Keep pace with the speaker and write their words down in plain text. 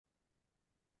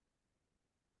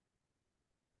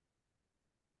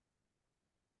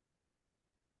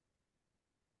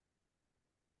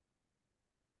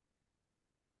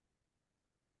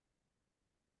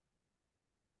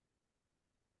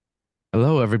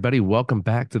Hello, everybody. Welcome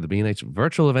back to the B&H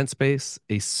virtual event space,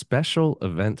 a special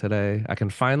event today. I can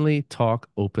finally talk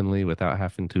openly without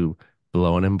having to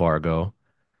blow an embargo.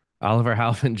 Oliver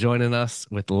Halfin joining us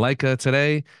with Leica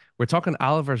today. We're talking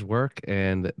Oliver's work,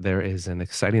 and there is an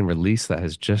exciting release that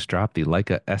has just dropped, the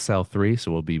Leica SL-3.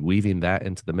 So we'll be weaving that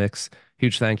into the mix.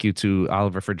 Huge thank you to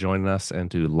Oliver for joining us and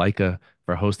to Leica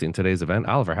for hosting today's event.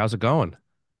 Oliver, how's it going?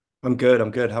 I'm good.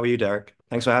 I'm good. How are you, Derek?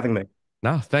 Thanks for having me.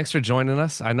 No, thanks for joining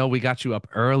us. I know we got you up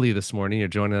early this morning. You're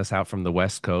joining us out from the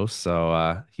West Coast,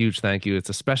 so huge thank you. It's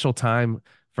a special time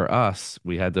for us.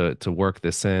 We had to work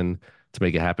this in to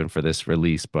make it happen for this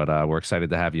release, but we're excited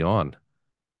to have you on.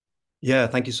 Yeah,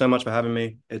 thank you so much for having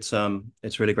me. It's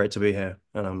really great to be here,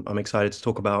 and I'm excited to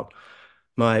talk about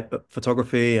my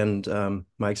photography and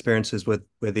my experiences with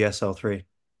the SL3.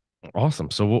 Awesome.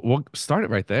 So we'll start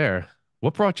it right there.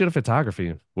 What brought you to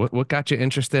photography? What got you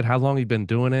interested? How long you been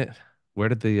doing it? Where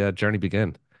did the journey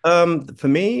begin? For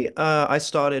me, I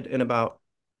started in about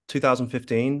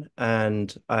 2015,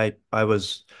 and I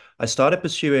started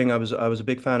pursuing. I was a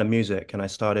big fan of music, and I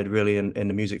started really in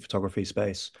the music photography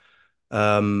space.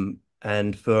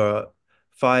 And for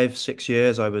 5, 6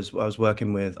 years, I was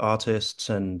working with artists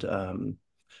and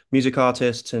music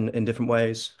artists in different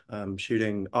ways,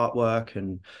 shooting artwork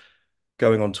and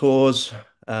going on tours.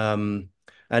 Um,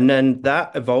 and then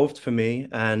that evolved for me,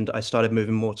 and I started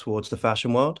moving more towards the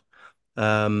fashion world.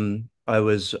 I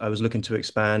was looking to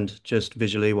expand just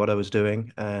visually what I was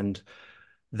doing, and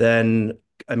then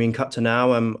I mean, cut to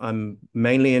now, I'm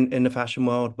mainly in the fashion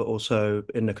world, but also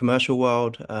in the commercial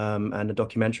world, and the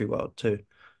documentary world too.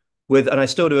 And I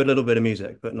still do a little bit of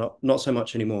music, but not so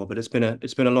much anymore. But it's been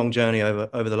a long journey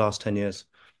over the last 10 years.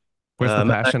 Where's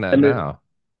the I, passion I at moved, now?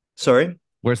 sorry.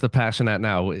 Where's the passion at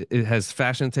now? Has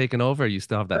fashion taken over, or you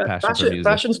still have that passion for music?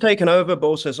 Fashion's taken over, but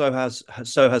also so has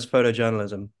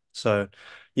photojournalism. So,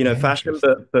 fashion,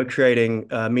 Interesting. but creating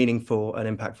meaningful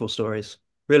and impactful stories.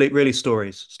 Really,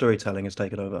 storytelling has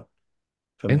taken over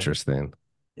for me. Interesting.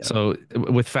 Yeah. So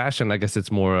with fashion, I guess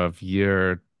it's more of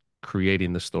you're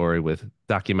creating the story. With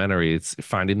documentary, it's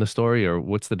finding the story, or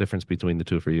what's the difference between the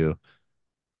two for you?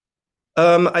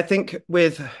 I think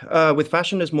with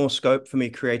fashion, there's more scope for me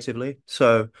creatively.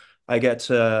 So I get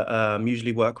to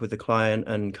usually work with the client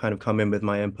and kind of come in with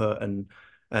my input and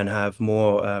have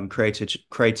more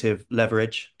creative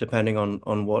leverage depending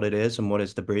on what it is and what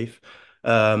is the brief.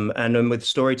 And then with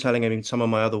storytelling, I mean, some of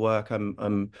my other work,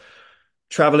 I'm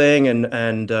traveling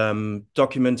and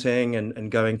documenting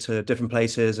and going to different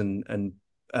places and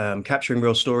capturing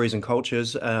real stories and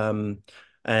cultures. And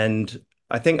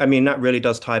I think, I mean, that really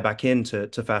does tie back into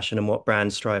fashion and what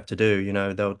brands strive to do.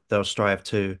 They'll strive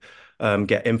to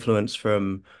get influence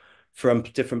from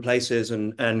different places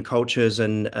and cultures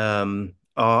and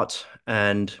art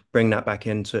and bring that back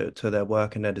into their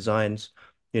work and their designs.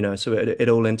 So it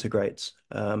all integrates.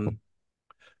 I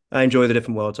enjoy the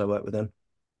different worlds I work within.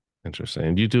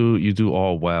 Interesting. You do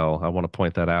all well. I want to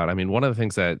point that out. I mean, one of the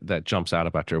things that jumps out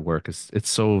about your work is it's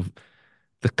so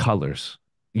the colors.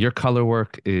 Your color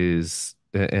work is,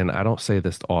 and I don't say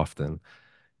this often,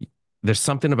 there's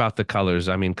something about the colors.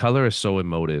 I mean, color is so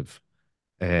emotive,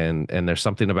 and there's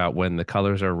something about when the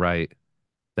colors are right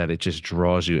that it just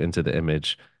draws you into the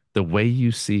image. The way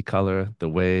you see color, the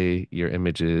way your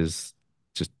images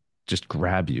just just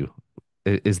grab you.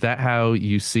 Is that how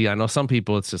you see? I know some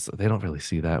people it's just they don't really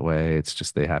see that way. It's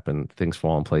just they happen, things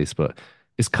fall in place, but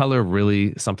is color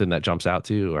really something that jumps out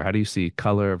to you? Or how do you see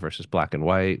color versus black and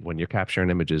white when you're capturing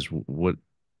images? What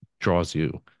draws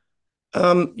you?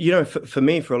 For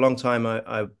me, for a long time,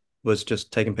 I was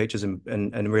just taking pictures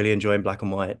and really enjoying black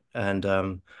and white.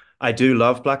 And I do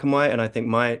love black and white. And I think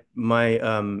my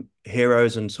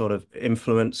heroes and sort of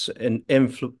influential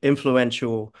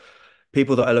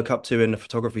people that I look up to in the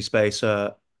photography space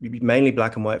are mainly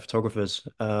black and white photographers.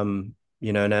 And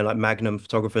they're like Magnum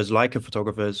photographers, Leica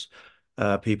photographers,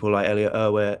 people like Elliot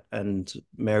Erwitt and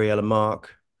Mary Ellen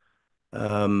Mark.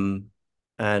 Um,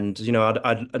 and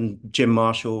and Jim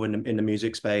Marshall in the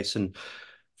music space and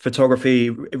photography.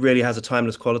 It really has a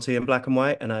timeless quality in black and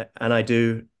white, and I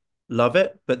do love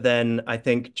it. But then I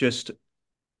think just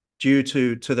due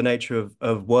to the nature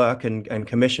of work and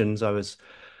commissions, I was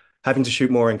having to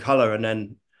shoot more in color, and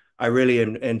then I really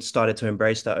and started to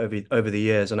embrace that over the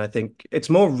years. And I think it's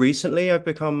more recently I've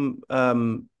become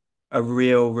a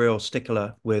real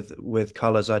stickler with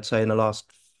colors. I'd say in the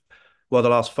last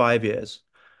 5 years.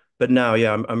 But now,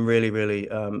 yeah, I'm really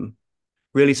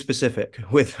specific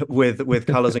with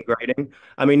colors and grading.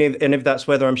 I mean, if that's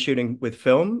whether I'm shooting with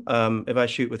film, if I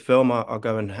shoot with film, I'll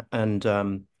go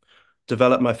and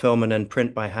develop my film and then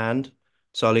print by hand.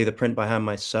 So I'll either print by hand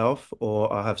myself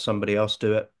or I'll have somebody else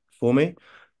do it for me.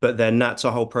 But then that's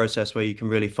a whole process where you can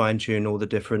really fine tune all the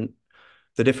different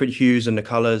hues and the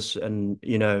colors, and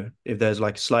if there's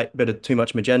like a slight bit of too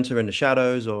much magenta in the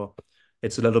shadows, or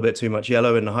it's a little bit too much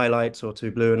yellow in the highlights or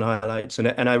too blue in the highlights,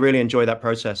 and I really enjoy that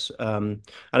process. And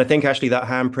I think actually that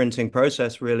hand printing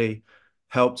process really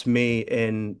helped me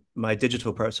in my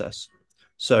digital process.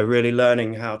 So really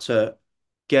learning how to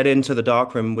get into the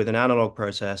darkroom with an analog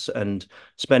process and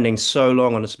spending so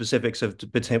long on the specifics of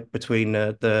between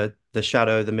the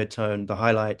shadow, the midtone, the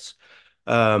highlights.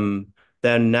 Um,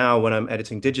 then now when I'm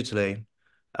editing digitally,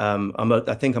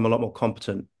 I think I'm a lot more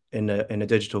competent in a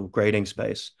digital grading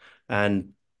space. And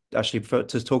actually,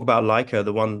 to talk about Leica,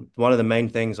 one of the main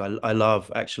things I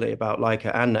love actually about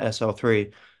Leica and the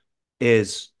SL3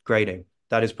 is grading.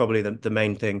 That is probably the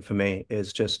main thing for me,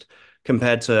 is just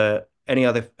compared to any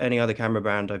other camera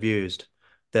brand I've used,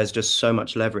 there's just so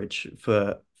much leverage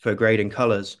for grading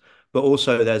colors. But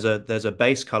also there's a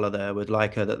base color there with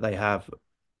Leica that they have,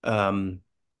 um,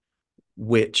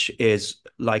 which is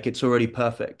like it's already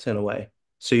perfect in a way.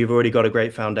 So you've already got a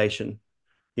great foundation.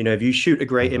 If you shoot a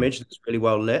great Mhm. image that's really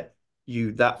well lit,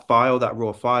 that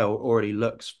raw file already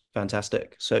looks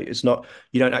fantastic. So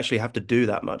you don't actually have to do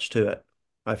that much to it,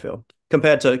 I feel,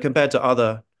 compared to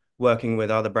other working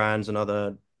with other brands and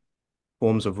other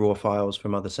forms of raw files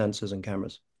from other sensors and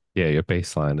cameras. Yeah, your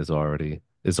baseline is already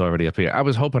up here. I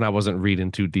was hoping I wasn't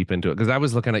reading too deep into it because I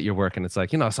was looking at your work and it's like,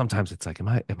 sometimes it's like, am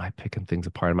I picking things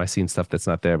apart? Am I seeing stuff that's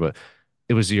not there? But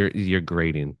it was your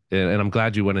grading. And I'm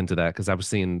glad you went into that because I was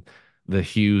seeing the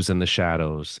hues and the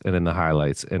shadows and then the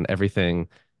highlights and everything.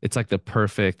 It's like the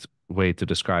perfect way to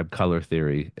describe color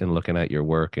theory in looking at your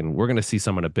work. And we're gonna see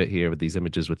some in a bit here with these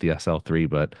images with the SL3,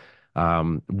 but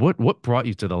what brought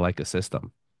you to the Leica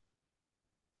system?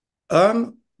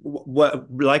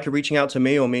 What Leica reaching out to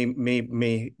me, or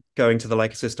me going to the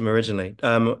Leica system originally?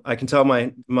 I can tell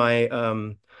my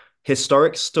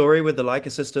historic story with the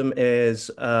Leica system is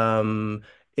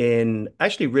in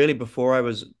actually really before I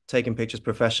was taking pictures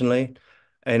professionally,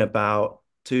 in about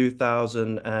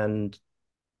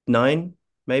 2009,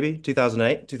 maybe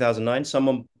 2008, 2009.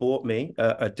 Someone bought me,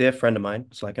 a dear friend of mine,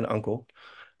 it's like an uncle,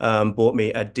 bought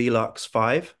me a Deluxe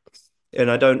 5. And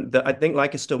I think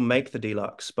Leica still make the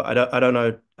Deluxe, but I don't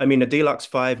know. I mean, the Deluxe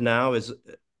 5 now it's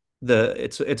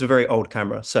a very old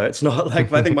camera, so it's not like,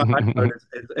 I think my iPhone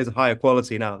is higher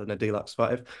quality now than a Deluxe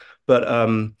 5. But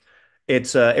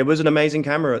it was an amazing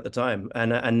camera at the time,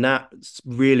 and that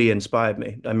really inspired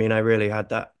me. I mean, I really had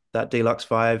that Deluxe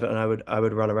 5, and I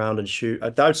would run around and shoot. I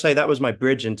would say that was my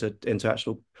bridge into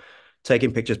actual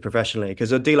taking pictures professionally,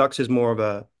 because a Deluxe is more of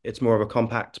a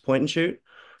compact point and shoot.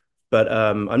 But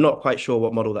I'm not quite sure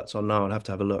what model that's on now. I'll have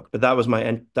to have a look. But that was my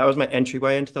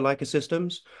entryway into the Leica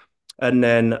systems. And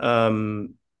then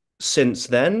since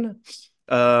then,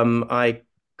 I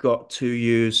got to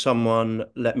use someone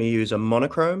let me use a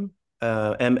monochrome,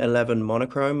 M11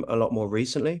 monochrome, a lot more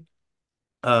recently.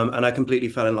 And I completely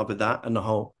fell in love with that and the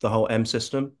whole M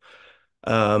system.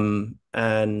 And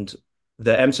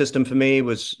the M system for me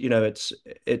was,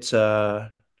 it's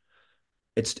a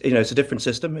different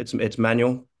system. It's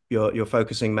manual. You're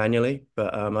focusing manually,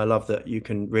 but I love that you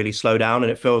can really slow down,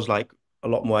 and it feels like a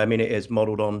lot more. I mean, it is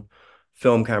modeled on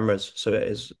film cameras, so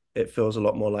it feels a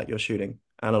lot more like you're shooting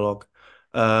analog.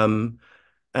 Um,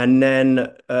 and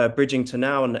then bridging to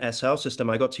now on the SL system,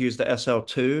 I got to use the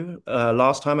SL2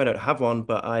 last time. I don't have one,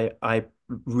 but I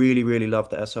really really love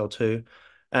the SL2,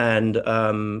 and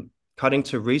cutting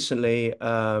to recently,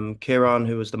 Kiran,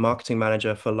 who was the marketing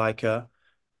manager for Leica,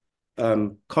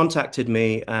 contacted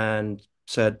me and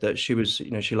said that she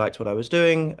liked what I was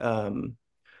doing,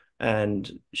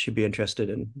 and she'd be interested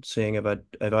in seeing if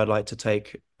I'd like to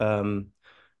take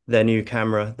their new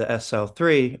camera, the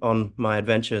SL3, on my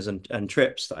adventures and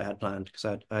trips that I had planned, because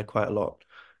I had quite a lot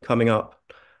coming up.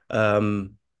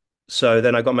 Um, so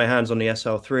then I got my hands on the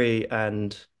SL3,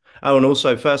 and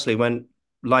also, firstly, when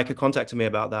Leica contacted me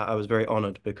about that, I was very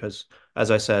honored because,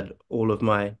 as I said, all of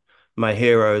my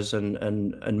heroes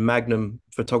and Magnum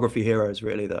photography heroes,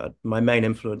 really, that my main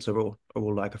influence are all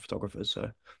Leica photographers.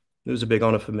 So it was a big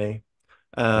honor for me.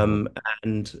 Mhm. Um,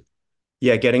 and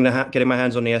yeah, getting my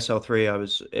hands on the SL3,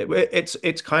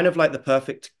 it's kind of like the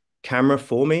perfect camera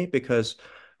for me, because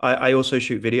I also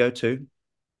shoot video too.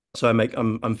 So I'm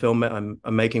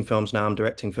making films now. I'm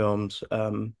directing films.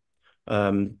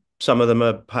 Some of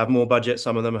them have more budget,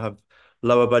 some of them have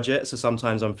lower budget. So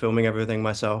sometimes I'm filming everything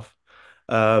myself.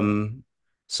 Um,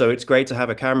 so it's great to have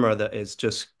a camera that is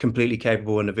just completely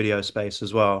capable in the video space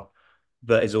as well,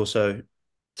 but is also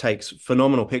takes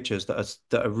phenomenal pictures that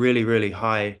are really, really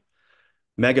high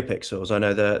megapixels. I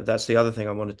know that's the other thing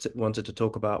I wanted to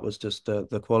talk about, was just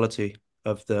the quality.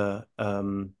 of the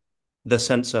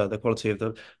sensor, the quality of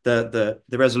the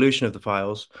resolution of the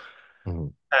files,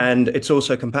 Mhm. and it's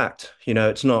also compact. You know,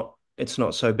 it's not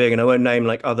so big. And I won't name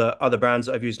like other brands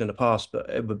that I've used in the past, but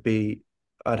it would be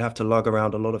I'd have to lug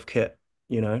around a lot of kit,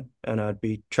 you know, and I'd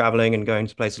be traveling and going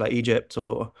to places like Egypt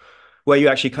or where you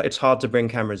actually it's hard to bring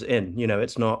cameras in. You know,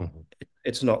 Mhm.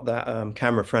 it's not that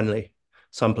camera friendly.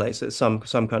 Some places, some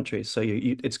countries. So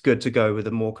it's good to go with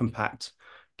a more compact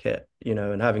kit, you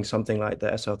know, and having something like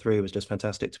the SL3 was just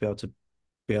fantastic to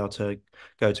be able to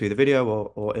go to either video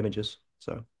or images.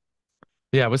 So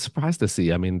Yeah, I was surprised to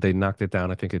see. I mean, they knocked it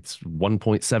down. I think it's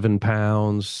 1.7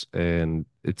 pounds, and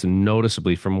it's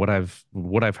noticeably from what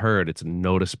I've heard, it's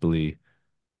noticeably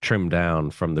trimmed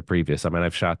down from the previous. I mean,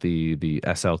 I've shot the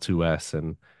SL2S,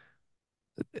 and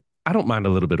I don't mind a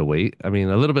little bit of weight. I mean,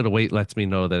 a little bit of weight lets me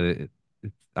know that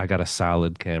I got a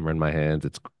solid camera in my hands.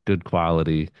 It's good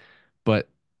quality, but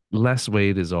less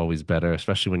weight is always better,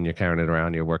 especially when you're carrying it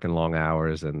around, you're working long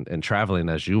hours and traveling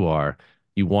as you are.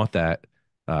 You want that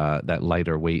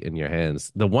lighter weight in your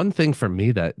hands. The one thing for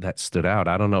me that stood out,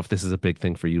 I don't know if this is a big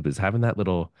thing for you, but is having that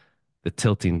little the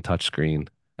tilting touchscreen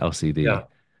LCD. yeah.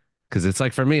 Because it's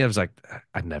like for me, I was like,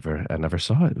 I never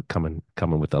saw it coming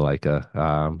with the Leica.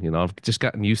 I've just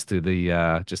gotten used to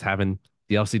the just having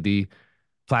the LCD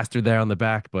plastered there on the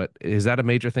back. But is that a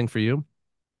major thing for you?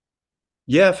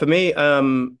 Yeah, for me,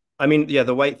 I mean, yeah,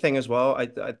 the weight thing as well.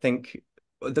 I think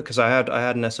because I had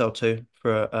an SL2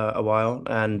 for a while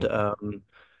and Mhm.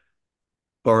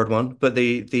 borrowed one, but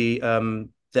the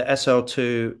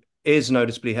SL2 is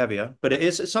noticeably heavier, but it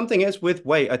is something is with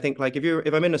weight. I think like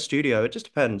if I'm in a studio, it just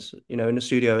depends. You know, in a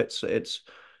studio, it's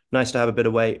nice to have a bit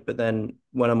of weight, but then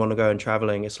when I'm on the go and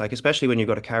traveling, it's like especially when you've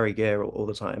got to carry gear all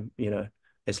the time, you know,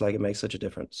 it's like it makes such a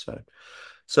difference.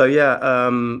 So yeah,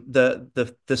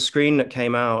 the screen that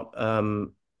came out,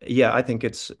 yeah, I think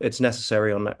it's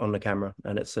necessary on the camera,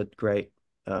 and it's a great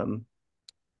um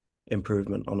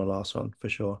improvement on the last one for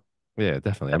sure. Yeah,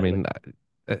 definitely. I Definitely.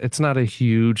 mean, it's not a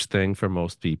huge thing for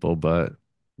most people, but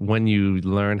when you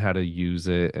learn how to use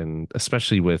it, and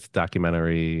especially with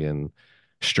documentary and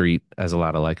street, as a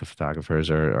lot of Leica photographers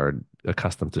are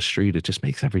accustomed to street, it just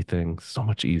makes everything so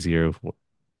much easier.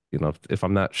 If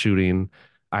I'm not shooting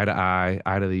eye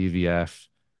to the EVF,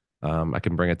 I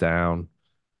can bring it down,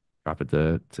 drop it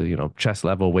to chest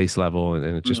level, waist level, and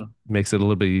it just Mm. makes it a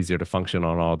little bit easier to function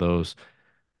on all those.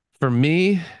 For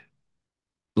me,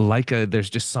 Leica, there's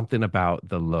just something about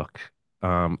the look.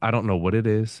 I don't know what it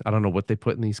is. I don't know what they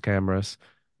put in these cameras.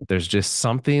 There's just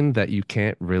something that you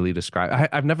can't really describe.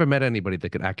 I've never met anybody that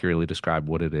could accurately describe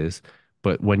what it is.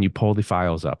 But when you pull the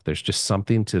files up, there's just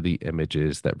something to the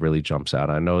images that really jumps out.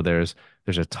 I know there's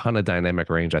a ton of dynamic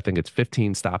range. I think it's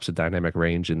 15 stops of dynamic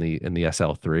range in the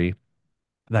SL3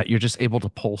 that you're just able to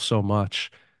pull so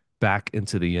much back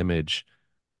into the image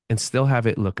and still have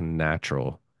it look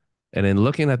natural. And in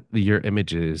looking at your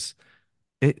images,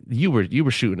 you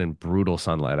were shooting in brutal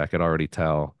sunlight. I could already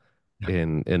tell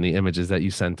in the images that you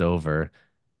sent over,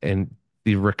 and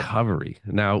the recovery.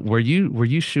 Now, were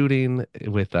you shooting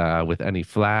with any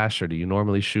flash, or do you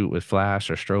normally shoot with flash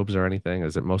or strobes or anything?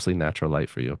 Is it mostly natural light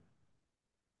for you?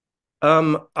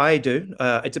 I do.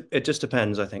 It just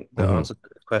depends. I think the Hmm. answer to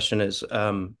the question is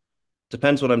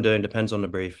depends what I'm doing, depends on the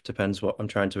brief, depends what I'm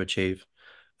trying to achieve.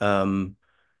 Um,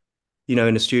 you know,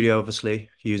 in the studio, obviously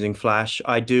using flash.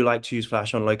 I do like to use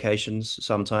flash on locations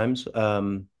sometimes.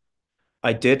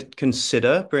 I did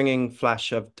consider bringing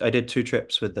flash. I did two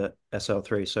trips with the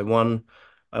SL3. So one,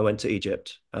 I went to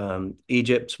Egypt.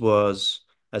 Egypt was,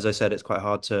 as I said, it's quite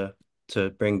hard to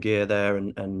bring gear there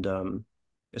and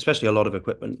especially a lot of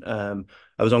equipment.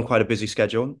 I was on quite a busy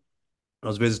schedule. I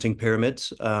was visiting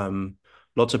pyramids,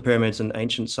 lots of pyramids and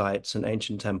ancient sites and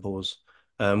ancient temples,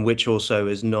 which also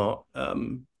is not,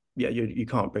 yeah, you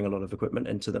can't bring a lot of equipment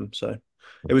into them. So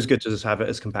it was good to just have it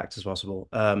as compact as possible.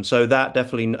 So that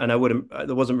definitely, and I wouldn't,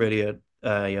 there wasn't really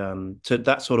to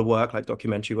that sort of work, like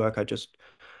documentary work, I just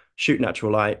shoot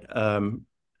natural light.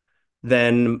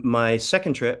 Then my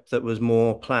second trip that was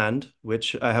more planned,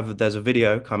 which there's a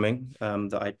video coming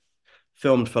that I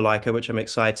filmed for Leica, which I'm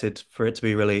excited for it to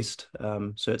be released.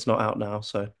 So it's not out now,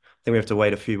 so I think we have to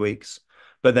wait a few weeks.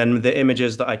 But then the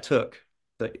images that I took,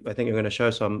 that I think you're going to show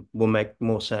some, will make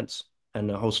more sense, and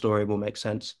the whole story will make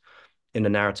sense in the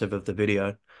narrative of the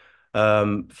video.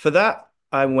 For that,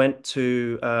 I went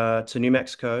to New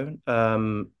Mexico,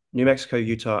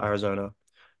 Utah, Arizona,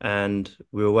 and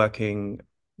we were working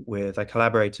with. I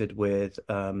collaborated with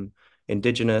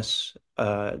indigenous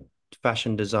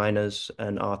fashion designers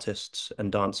and artists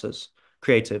and dancers,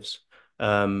 creatives,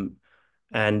 um,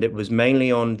 and it was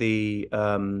mainly on the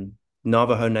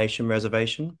Navajo Nation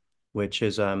reservation. which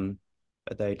is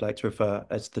they'd like to refer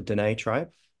as the Dene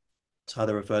tribe. That's how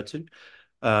they're referred to.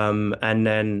 And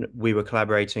then we were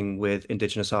collaborating with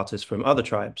indigenous artists from other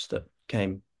tribes that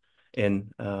came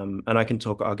in. And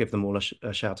I'll give them all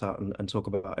a shout out and talk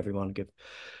about everyone,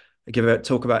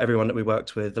 talk about everyone that we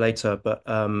worked with later.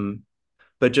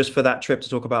 But just for that trip to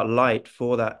talk about light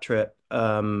for that trip,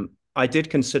 I did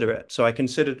consider it. So I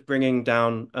considered bringing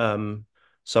down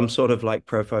some sort of like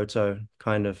Profoto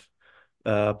kind of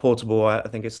portable. I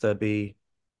think it's the B.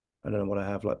 I don't know what I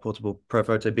have, like portable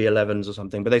Profoto B11s or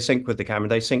something, but they sync with the camera.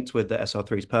 They synced with the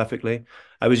SL3s perfectly.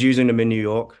 I was using them in New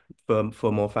York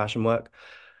for more fashion work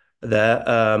there.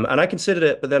 And I considered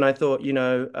it, but then I thought,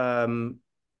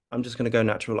 I'm just going to go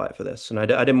natural light for this. And I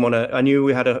didn't want to, I knew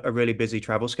we had a really busy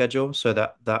travel schedule, so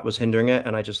that was hindering it.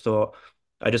 And I just thought,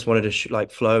 I just wanted to like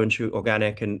flow and shoot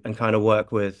organic and kind of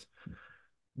work with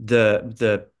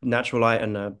the natural light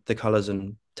and the colors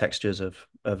and textures of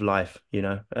life,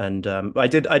 And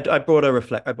I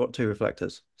brought two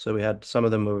reflectors. So we had some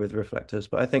of them were with reflectors,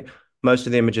 but I think most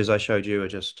of the images I showed you are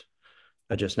just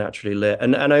naturally lit.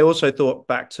 And I also thought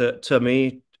back to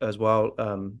me as well,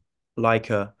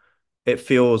 Leica, it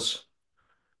feels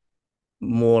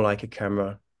more like a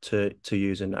camera to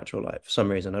use in natural light for some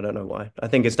reason. I don't know why. I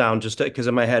think it's down just because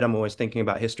in my head I'm always thinking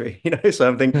about history, So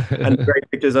I'm thinking, and the great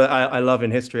pictures I love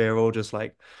in history are all just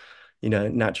like,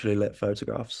 naturally lit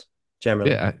photographs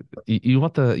generally. Yeah, you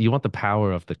want the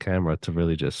power of the camera to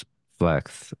really just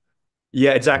flex. Yeah, You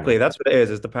know? exactly. That's what it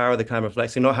is the power of the camera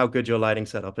flexing, not how good your lighting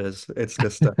setup is. It's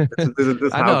just this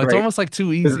is I how know it's great. almost like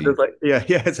too This is easy. just like, yeah,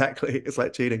 yeah, exactly. It's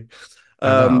like cheating. I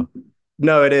Um, know.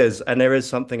 no, it is. And there is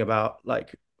something about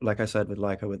like I said with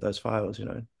Leica with those files,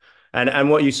 And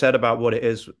what you said about what it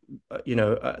is,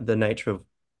 the nature of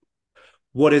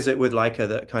what is it with Leica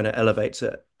that kind of elevates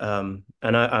it. And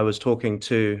I was talking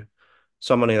to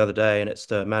someone the other day, and it's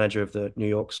the manager of the New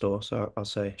York store. So I'll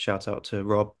say shout out to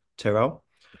Rob Tyrrell.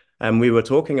 And we were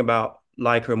talking about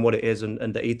Leica and what it is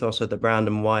and the ethos of the brand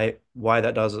and why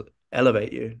that does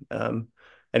elevate you. And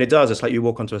it does. It's like you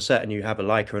walk onto a set and you have a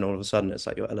Leica, and all of a sudden it's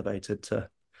like you're elevated to,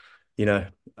 you know,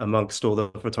 amongst all the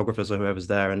photographers or whoever's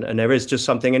there. And there is just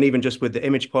something, and even just with the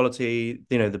image quality,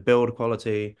 the build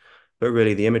quality, but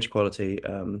really the image quality,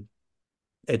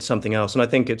 it's something else. And I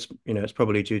think it's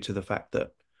probably due to the fact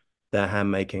that they're hand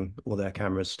making all their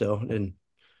cameras still in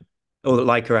all the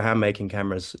Leica are hand making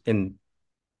cameras in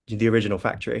the original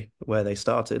factory where they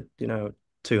started,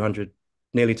 200,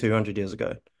 nearly 200 years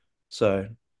ago. So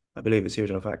I believe it's the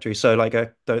original factory. So like, I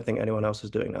don't think anyone else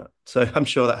is doing that. So I'm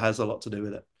sure that has a lot to do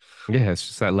with it. Yeah, it's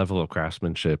just that level of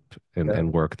craftsmanship Yeah.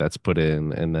 and work that's put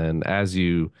in. And then as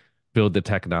you build the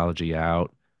technology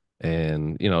out,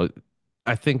 and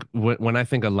I think when I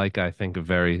think of Leica, I think of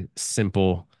very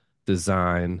simple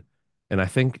design. And I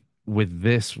think with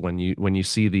this, when you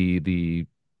see the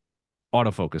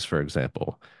autofocus, for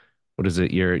example, what is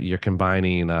it? You're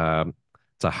combining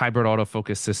it's a hybrid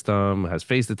autofocus system, has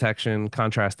phase detection,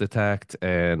 contrast detect,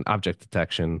 and object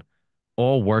detection,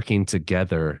 all working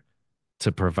together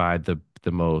to provide the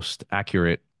most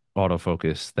accurate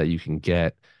autofocus that you can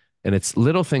get. And it's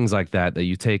little things like that that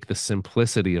you take the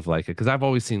simplicity of Leica, because I've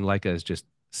always seen Leica as just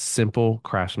simple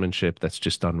craftsmanship that's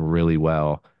just done really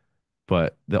well.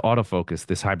 But the autofocus,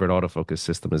 this hybrid autofocus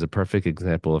system, is a perfect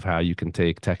example of how you can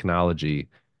take technology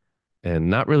and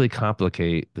not really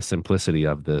complicate the simplicity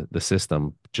of the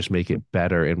system, just make it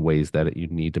better in ways that you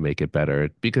need to make it better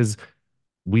because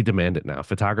we demand it now.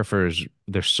 Photographers,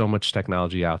 there's so much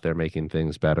technology out there making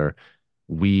things better.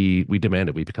 We demand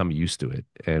it. We become used to it,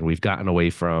 and we've gotten away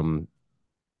from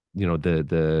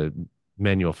the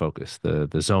manual focus,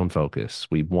 the zone focus.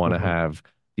 We want to Mhm. have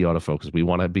the autofocus. We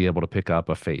want to be able to pick up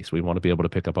a face. We want to be able to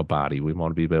pick up a body. We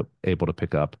want to be able to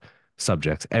pick up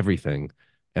subjects, everything.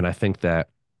 And I think that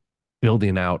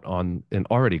building out on an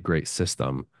already great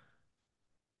system,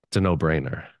 it's a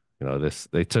no-brainer. This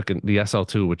they took the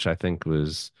SL2, which I think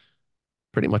was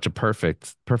pretty much a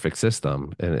perfect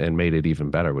system, and made it even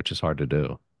better, which is hard to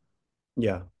do.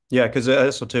 Yeah. Yeah. Because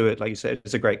SL2, like you said,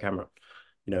 it's a great camera,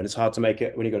 and it's hard to make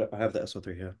it when you got I have the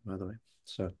SL3 here, by the way.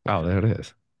 So Oh, there it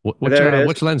is. there it is.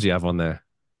 Which lens do you have on there?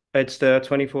 It's the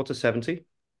 24 to 70.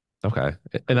 Okay.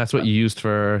 And that's what you used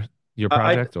for your I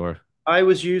project, or? I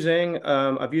was using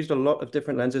I've used a lot of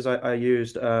different lenses. I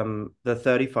used the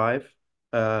 35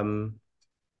 um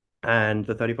and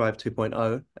the 35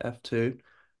 2.0 f2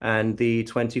 and the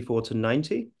 24 to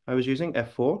 90 I was using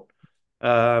f4.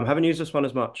 Haven't used this one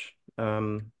as much.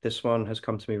 This one has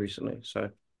come to me recently, so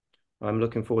I'm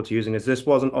looking forward to using this. This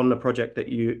wasn't on the project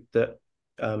that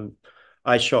um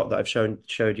I shot that I've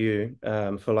showed you for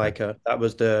Okay. Leica. That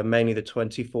was the mainly the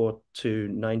 24 to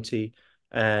 90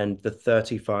 and the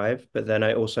 35, but then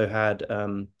I also had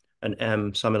an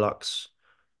M Summilux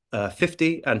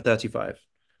 50 and 35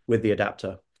 with the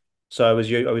adapter. So I was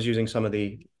using some of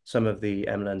the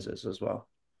M lenses as well.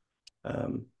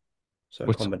 Um, so a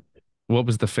Which combination. what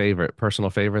was the favorite, personal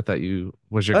favorite that you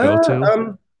was your Uh, go-to?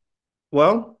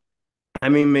 well, I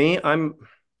mean,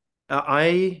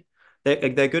 I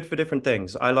they're good for different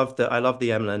things. I love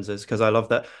the M lenses because I love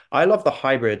the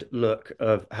hybrid look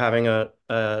of having a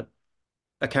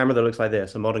camera that looks like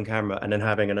this, a modern camera, and then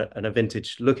having a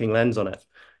vintage looking lens on it.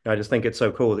 I just think it's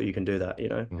so cool that you can do that, you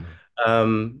know. Mhm.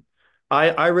 Um,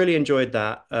 I really enjoyed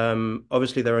that.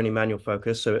 Obviously they're only manual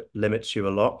focus, so it limits you a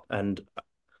lot. And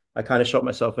I kind of shot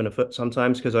myself in the foot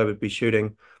sometimes because I would be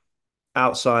shooting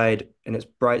outside in its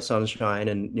bright sunshine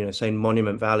and say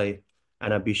Monument Valley,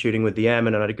 and I'd be shooting with the M,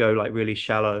 and then I'd go like really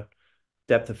shallow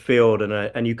depth of field,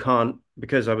 and you can't,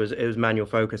 because it was manual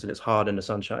focus and it's hard in the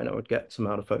sunshine. I would get some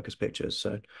out of focus pictures.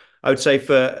 So I would say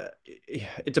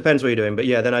it depends what you're doing, but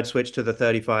yeah, then I'd switch to the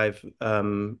 35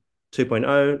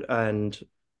 2.0, and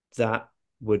that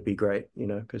would be great,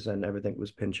 because then everything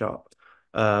was pin sharp.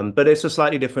 But it's a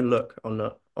slightly different look on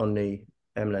the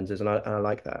M lenses, and I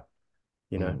like that,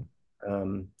 you know.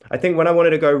 Mhm. I think when I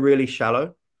wanted to go really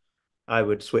shallow, I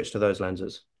would switch to those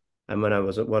lenses. And when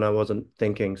I wasn't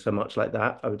thinking so much like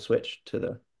that, I would switch to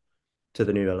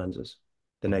the newer lenses,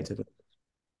 the native.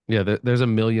 Yeah, there's a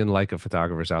million Leica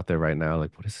photographers out there right now.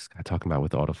 Like, what is this guy talking about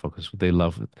with autofocus? They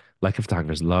love Leica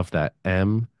photographers love that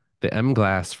M. The M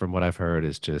glass, from what I've heard,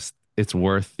 is just it's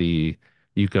worth the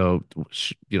you go.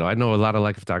 I know a lot of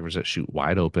Leica photographers that shoot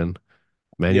wide open,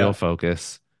 manual Yeah,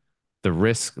 focus. The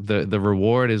risk, the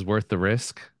reward is worth the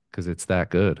risk because it's that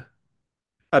good.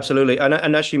 absolutely. And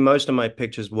actually, most of my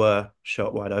pictures were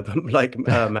shot wide open, like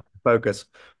focus,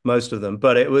 most of them.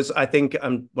 But it was, I think,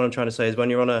 what I'm trying to say is when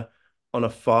you're on a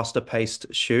faster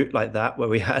paced shoot like that, where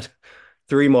we had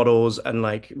three models and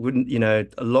like wouldn't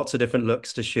lots of different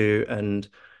looks to shoot, and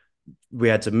we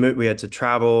had to move, we had to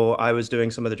travel. I was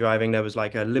doing some of the driving. There was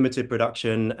like a limited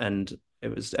production, and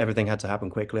it was everything had to happen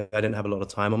quickly. I didn't have a lot of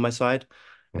time on my side.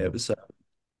 It was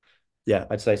yeah,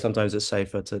 I'd say sometimes it's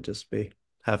safer to just be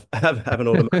have an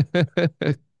automatic.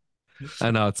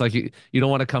 I know it's like you don't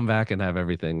want to come back and have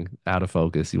everything out of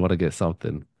focus. You want to get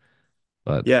something,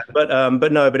 but Yeah,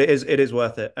 but no, but it is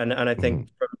worth it. And I mhm, think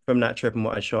from that trip and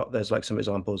what I shot, there's like some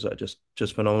examples that are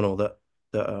just phenomenal that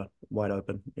are wide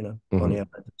open, on the mhm.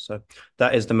 airplane. So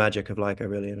that is the magic of Leica,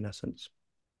 really, in essence.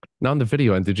 Now on the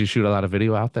video end, did you shoot a lot of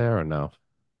video out there or no?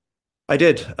 I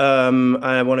did.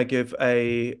 I want to give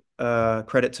a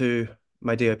credit to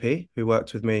my DOP who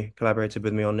worked with me, collaborated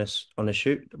with me on this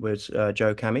shoot, was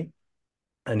Joe Cami,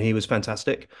 and he was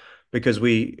fantastic because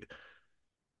we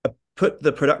put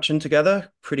the production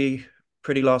together pretty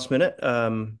last minute,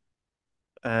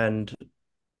 and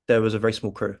there was a very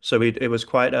small crew, so it was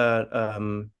quite a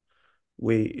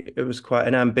it was quite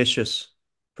an ambitious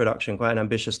production, quite an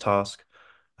ambitious task.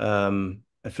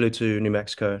 I flew to New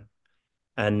Mexico,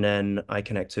 and then I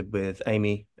connected with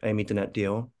Amy Danette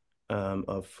Dior,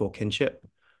 of For Kinship,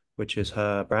 which is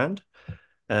her brand.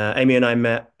 Amy and I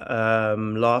met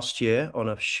last year on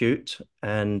a shoot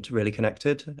and really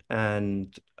connected.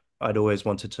 And I'd always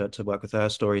wanted to work with her. Her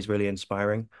story is really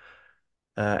inspiring.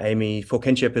 Amy For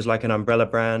Kinship is like an umbrella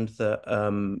brand that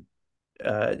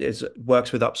is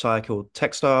works with upcycled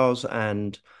textiles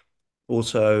and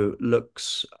also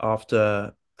looks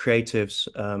after creatives,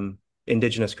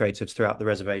 indigenous creatives throughout the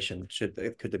reservation. Could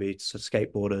there be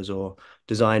skateboarders or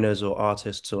designers or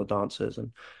artists or dancers?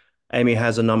 And Amy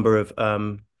has a number of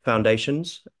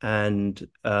foundations, and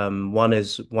one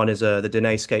is the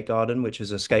Dene Skate Garden, which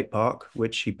is a skate park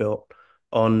which she built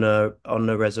on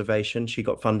the reservation. She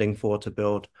got funding for to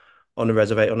build on a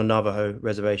Navajo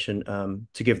reservation,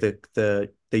 to give the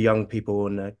young people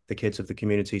and the kids of the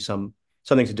community something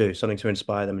to do, something to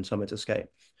inspire them, and somewhere to skate.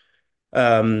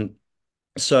 Um,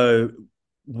 so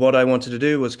what I wanted to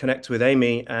do was connect with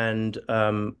Amy and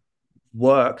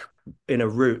work in a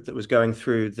route that was going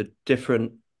through the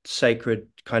different sacred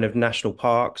kind of national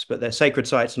parks, but they're sacred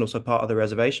sites and also part of the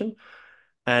reservation,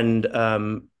 and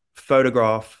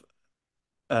photograph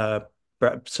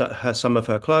some of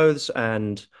her clothes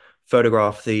and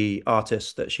photograph the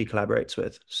artists that she collaborates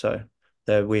with. So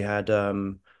there we had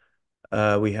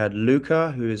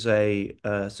Luca, who is a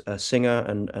singer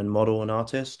and model and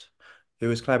artist, who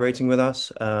was collaborating with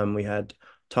us. We had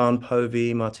Tan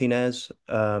Povey Martinez,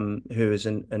 who is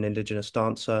an indigenous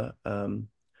dancer,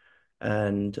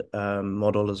 and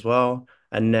model as well.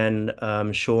 And then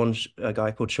a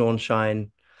guy called Sean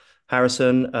Shine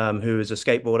Harrison, who is a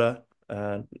skateboarder,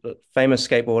 famous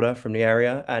skateboarder from the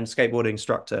area and skateboarding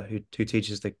instructor who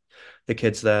teaches the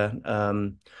kids there.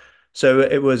 So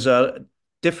it was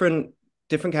different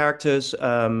different characters,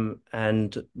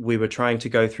 and we were trying to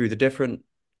go through the different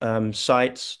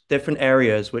sites, different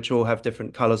areas, which all have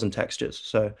different colors and textures.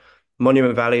 So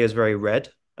Monument Valley is very red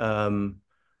and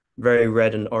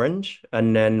orange,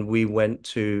 and then we went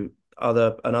to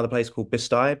other another place called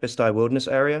Bistai Wilderness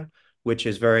Area, which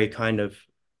is very kind of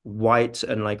white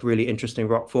and like really interesting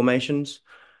rock formations.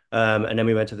 And then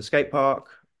we went to the skate park.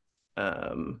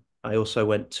 I also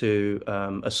went to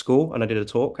a school and I did a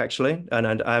talk actually.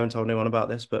 And I haven't told anyone about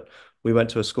this, but we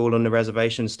went to a school on the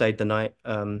reservation, stayed the night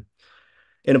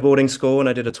in a boarding school, and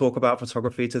I did a talk about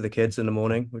photography to the kids in the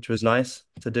morning, which was nice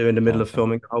to do in the middle of Awesome.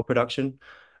 filming the whole production.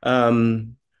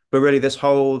 Um, but really, that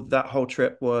whole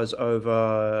trip was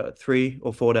over 3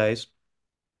 or 4 days,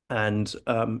 and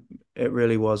it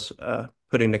really was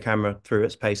putting the camera through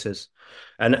its paces,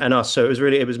 and us. So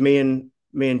it was me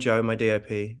and Joe, my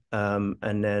DOP,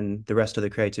 and then the rest of the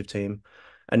creative team.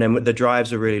 And then the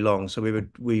drives are really long. So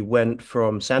we went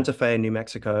from Santa Fe in New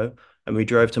Mexico, and we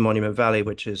drove to Monument Valley,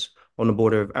 which is on the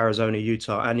border of Arizona,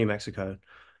 Utah, and New Mexico.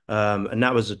 And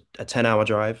that was a 10-hour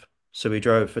drive. So we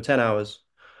drove for 10 hours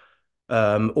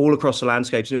all across the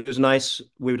landscapes. It was nice.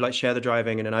 We would like share the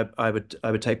driving, and then I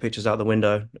would take pictures out the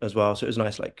window as well. So it was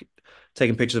nice, like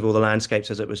taking pictures of all the landscapes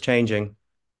as it was changing.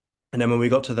 And then when we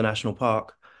got to the national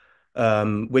park,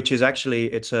 which is actually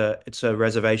it's a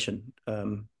reservation,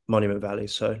 Monument Valley.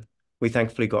 So we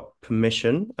thankfully got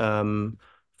permission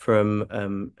from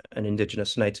an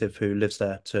indigenous native who lives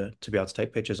there to be able to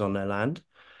take pictures on their land.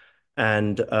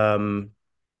 And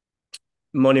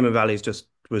Monument Valley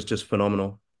was just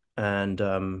phenomenal,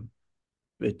 and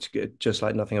it's just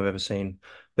like nothing I've ever seen.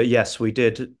 But yes, we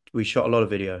shot a lot of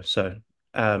video, so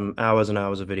hours and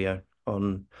hours of video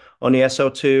on the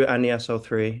SL2 and the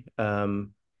SL3.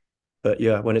 But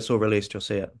yeah, when it's all released, you'll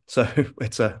see it. So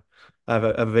I have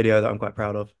a video that I'm quite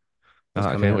proud of Oh, that's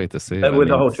I coming can't out wait to see it. I with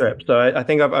the mean, whole trip. So I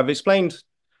think I've explained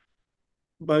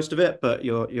most of it, but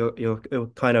you'll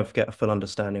kind of get a full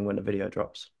understanding when the video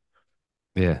drops.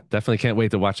 yeah, definitely can't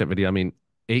wait to watch that video. I mean,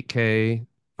 8K,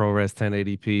 ProRes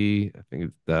 1080p. I think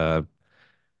it's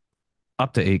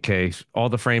up to 8K. All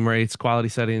the frame rates, quality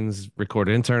settings,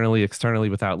 recorded internally, externally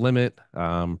without limit.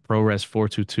 ProRes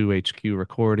 422 HQ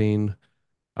recording.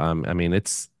 I mean,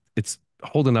 it's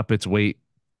holding up its weight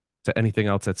to anything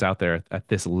else that's out there at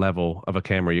this level of a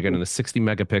camera. You're getting a 60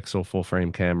 megapixel full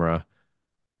frame camera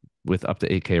with up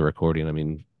to 8K recording. I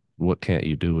mean, what can't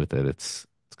you do with it? It's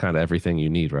kind of everything you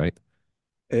need, right?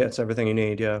 Yeah, it's everything you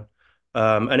need. Yeah.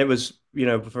 And it was,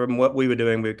 from what we were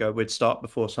doing, we'd start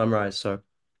before sunrise. So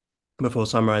before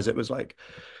sunrise, it was like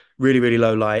really, really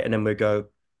low light. And then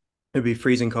it'd be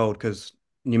freezing cold because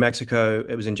New Mexico,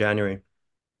 it was in January.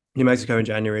 New Mexico in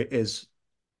January is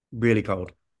really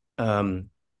cold. Um,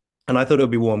 and I thought it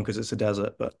would be warm because it's a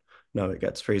desert, but no, it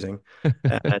gets freezing.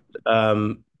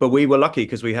 And but we were lucky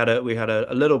because we had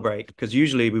a little break because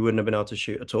usually we wouldn't have been able to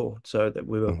shoot at all. So that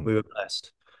we were Mhm. we were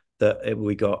blessed that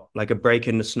we got like a break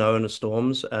in the snow and the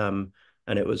storms. And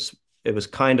it was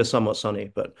kind of somewhat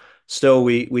sunny, but still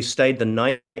we stayed the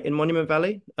night in Monument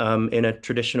Valley, in a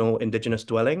traditional indigenous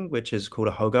dwelling, which is called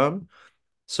a hogan.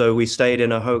 So we stayed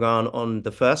in a hogan on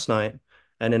the first night,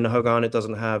 and in the hogan it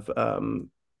doesn't have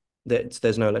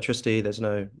there's no electricity, there's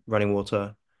no running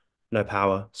water, no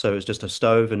power. So it was just a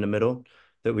stove in the middle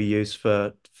that we use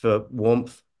for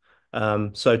warmth.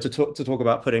 So to talk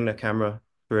about putting the camera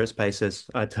through its paces,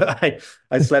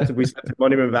 we slept in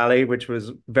Monument Valley, which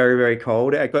was very, very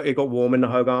cold. It got warm in the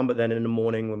Hogan, but then in the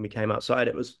morning when we came outside,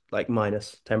 it was like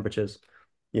minus temperatures,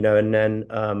 and then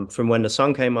from when the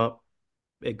sun came up,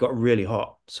 it got really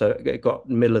hot. So it got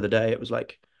middle of the day, it was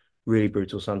like really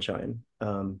brutal sunshine.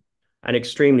 And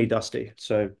extremely dusty.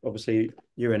 So obviously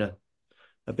you're in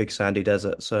a big sandy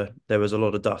desert, so there was a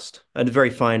lot of dust and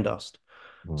very fine dust.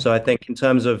 Mhm. So I think in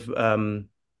terms of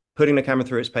putting the camera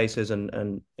through its paces,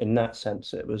 and in that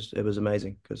sense, it was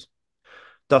amazing because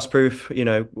dust proof,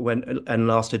 when and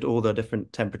lasted all the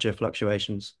different temperature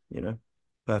fluctuations,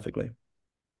 perfectly.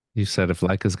 You said if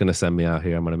Leica's going to send me out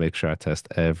here, I'm going to make sure I test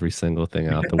every single thing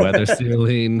out. The weather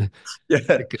sealing,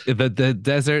 Yeah. the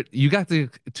desert. You got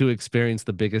to experience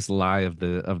the biggest lie of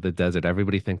the desert.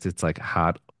 Everybody thinks it's like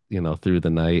hot, through the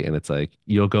night, and it's like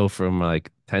you'll go from like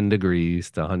 10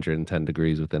 degrees to 110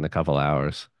 degrees within a couple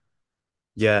hours.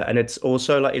 Yeah, and it's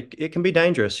also like it can be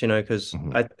dangerous, because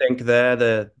Mhm. I think there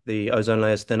the ozone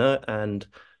layer is thinner, and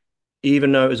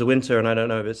even though it was a winter, and I don't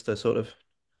know if it's the sort of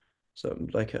so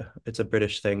like it's a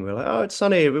British thing. We're like, oh, it's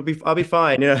sunny. I'll be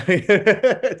fine.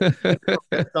 It's not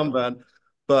get sunburn.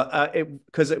 but it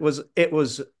because it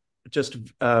was just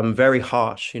very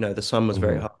harsh. You know, the sun was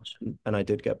very Mhm. harsh, and I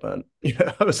did get burnt. You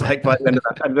know, I was like by the end of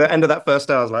that, at the end of that first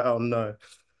day, I was like, oh no.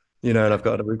 You know,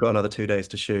 and we've got another 2 days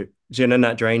to shoot. You know, and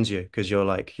that drains you because you're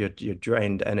like you're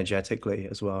drained energetically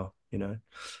as well. You know,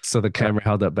 So the uh, camera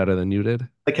held up better than you did?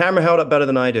 the camera held up better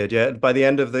than I did. Yeah, by the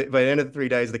end of the 3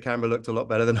 days, the camera looked a lot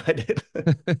better than I did.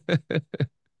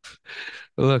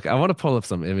 Look, I want to pull up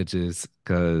some images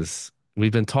because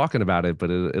we've been talking about it,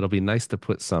 but it'll be nice to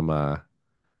put some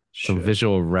Sure.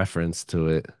 visual reference to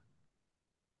it.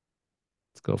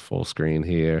 Let's go full screen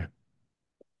here.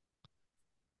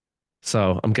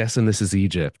 So I'm guessing this is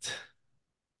Egypt.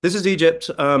 This is Egypt.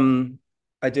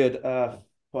 I did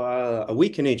a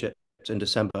week in Egypt in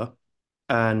December,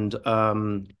 and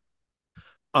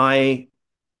I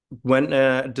went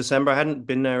there December. I hadn't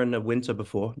been there in the winter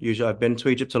before. Usually, I've been to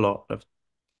Egypt a lot.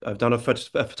 I've done a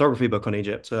photography book on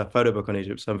Egypt, a photo book on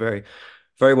Egypt, so I'm very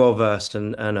well versed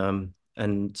and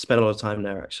spent a lot of time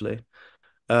there actually.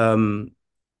 Um,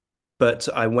 but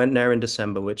I went there in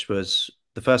December, which was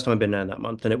the first time I've been there in that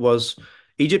month, and it was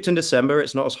Egypt in December.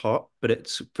 It's not as hot, but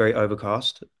it's very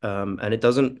overcast, and it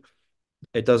doesn't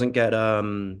get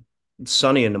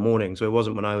sunny in the morning, so it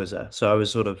wasn't when I was there. So I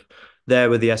was sort of there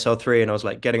with the SL3, and I was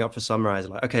like getting up for sunrise,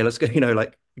 like okay, let's go,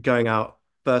 like going out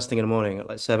first thing in the morning at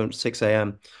like 7, 6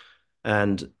 a.m.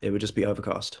 and it would just be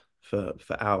overcast for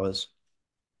hours.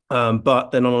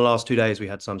 But then on the last 2 days we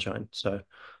had sunshine, so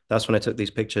that's when I took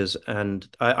these pictures, and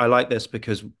I like this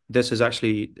because this is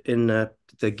actually in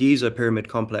the Giza pyramid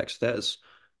complex. There's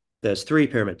three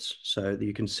pyramids, so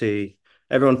you can see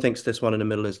everyone thinks this one in the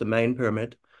middle is the main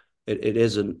pyramid. It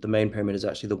isn't. The main pyramid is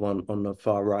actually the one on the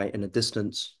far right in the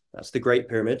distance. That's the Great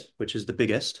Pyramid, which is the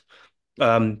biggest.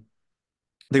 Um,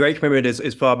 the Great Pyramid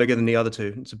is far bigger than the other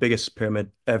two. It's the biggest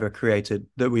pyramid ever created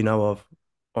that we know of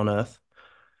on Earth.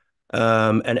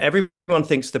 And everyone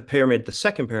thinks the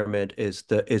second pyramid, is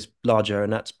larger,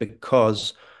 and that's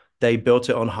because they built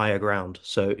it on higher ground.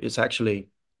 So it's actually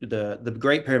the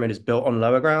Great Pyramid is built on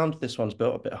lower ground. This one's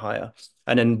built a bit higher.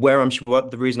 And then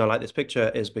the reason I like this picture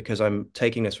is because I'm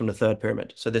taking this from the third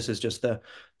pyramid. So this is just the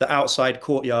outside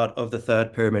courtyard of the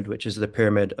third pyramid, which is the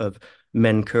pyramid of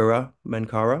Menkara.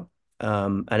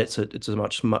 And it's a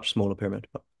much smaller pyramid.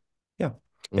 But yeah,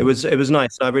 it Mm. was it was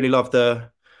nice. I really loved the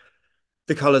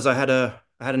colors. I had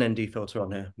an ND filter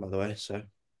on here, by the way, so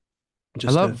I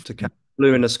just to love, to catch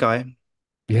blue in the sky.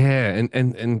 yeah,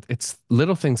 and it's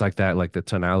little things like that, like the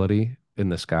tonality in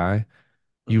the sky.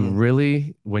 You Hmm.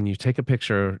 really, when you take a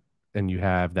picture and you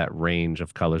have that range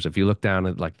of colors, if you look down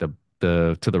at like the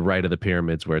to the right of the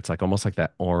pyramids where it's like almost like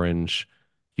that orange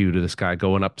hue to the sky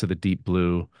going up to the deep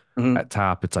blue at Hmm.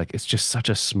 top, it's like it's just such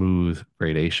a smooth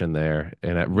gradation there.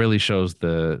 And it really shows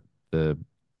the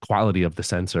quality of the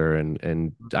sensor.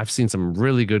 And I've seen some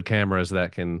really good cameras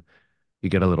that can you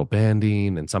get a little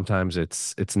banding and sometimes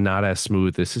it's not as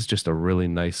smooth. This is just a really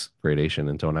nice gradation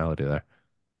and tonality there.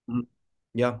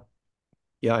 Yeah,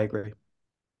 yeah, I agree.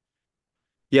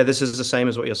 Yeah, this is the same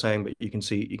as what you're saying, but you can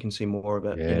see more of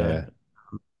it. Yeah.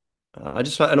 I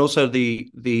just and also I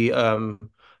don't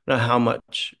know how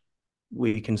much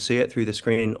we can see it through the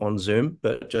screen on Zoom,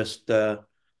 but just the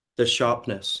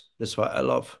sharpness. That's what I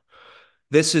love.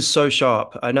 This is so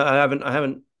sharp. I know I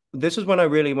haven't. This is when I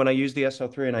used the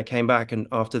SL3 and I came back, and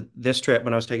after this trip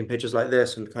when I was taking pictures like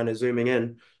this and kind of zooming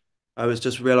in, I was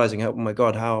just realizing, oh my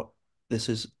God, how this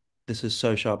is this is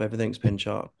so sharp. Everything's pin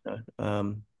sharp.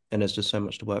 And there's just so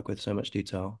much to work with, so much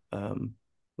detail.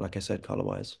 Like I said, color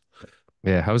wise.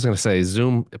 Yeah, I was gonna say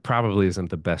Zoom probably isn't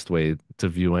the best way to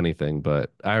view anything,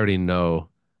 but I already know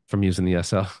from using the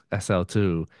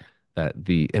SL2 that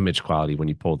the image quality when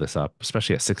you pull this up,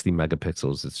 especially at 60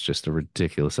 megapixels, it's just a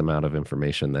ridiculous amount of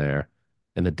information there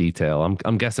and the detail.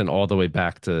 I'm guessing all the way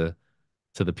back to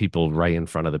the people right in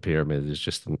front of the pyramid is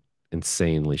just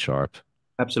insanely sharp.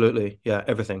 Absolutely. Yeah,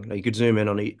 everything. Like you could zoom in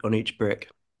on each brick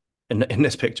in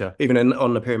this picture, even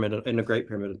on the pyramid, in the Great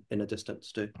Pyramid in the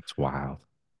distance too. It's wild.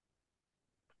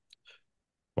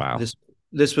 Wow. This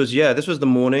this was the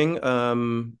morning.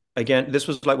 Again, this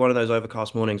was like one of those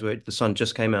overcast mornings where the sun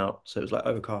just came out, so it was like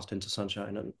overcast into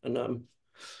sunshine, and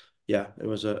yeah, it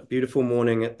was a beautiful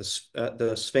morning at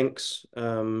the Sphinx,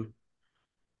 and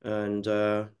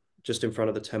just in front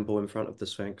of the temple, in front of the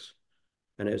Sphinx,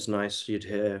 and it was nice. You'd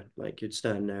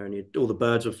stand there, and all the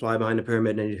birds would fly behind the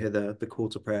pyramid, and you'd hear the call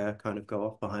to prayer kind of go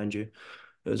off behind you.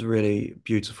 It was a really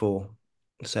beautiful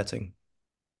setting.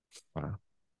 Wow.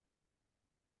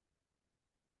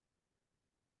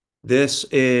 This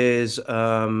is this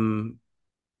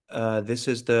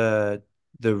is the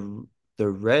the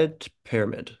Red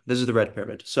Pyramid. This is the Red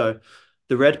Pyramid. So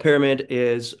The Red Pyramid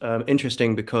is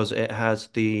interesting because it has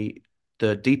the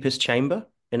deepest chamber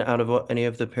in out of any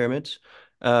of the pyramids.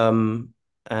 Um,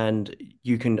 and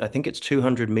you can, I think it's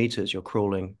 200 meters you're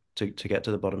crawling to get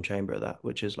to the bottom chamber of that,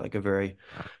 which is like a very,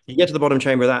 Wow. you get to the bottom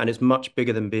chamber of that and it's much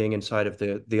bigger than being inside of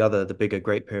the bigger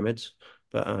Great Pyramids.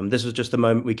 But this was just the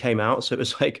moment we came out. So it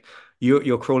was like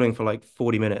you're crawling for like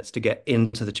 40 minutes to get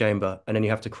into the chamber and then you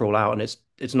have to crawl out. And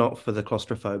it's not for the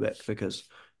claustrophobic because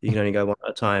you can only go one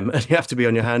at a time and you have to be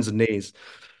on your hands and knees.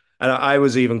 And I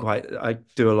was even quite, I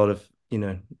do a lot of,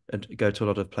 go to a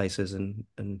lot of places and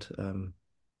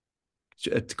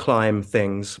climb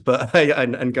things, but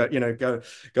and go,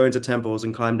 go into temples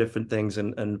and climb different things.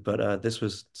 But this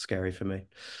was scary for me.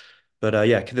 But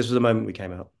yeah, this was the moment we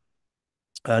came out.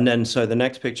 And then, so the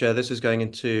next picture, this is going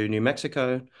into New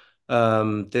Mexico.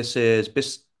 This is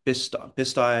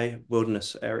Bisti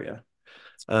Wilderness Area.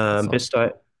 Awesome.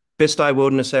 Bisti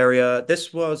Wilderness Area.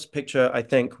 This was picture, I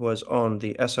think, was on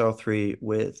the SL3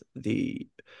 with the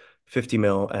 50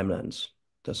 mil M lens,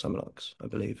 the Summilux, I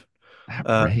believe. That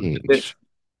Uh, this range.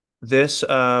 this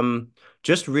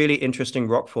just really interesting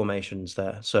rock formations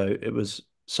there. So it was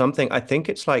something, I think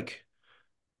it's like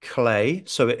clay,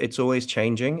 so it's always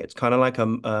changing. It's kind of like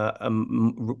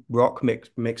rock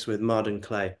mixed with mud and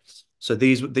clay. So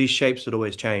these shapes would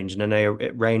always change, and then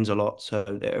it rains a lot, so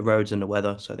it erodes in the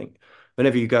weather. So I think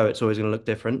whenever you go, it's always going to look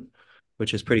different,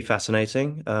 which is pretty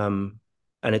fascinating.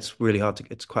 And it's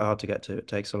quite hard to get to. It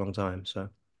takes a long time. So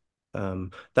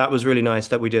that was really nice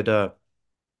that we did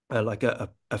like a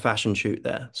fashion shoot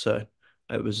there. So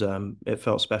it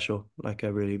felt special, like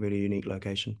a really, really unique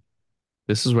location.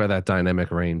 This is where that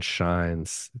dynamic range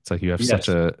shines. It's like you have such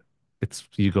Yes. a, it's,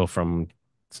 you go from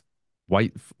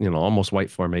white, almost white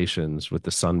formations with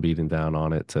the sun beating down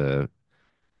on it to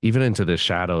even into the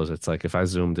shadows. It's like if I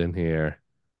zoomed in here,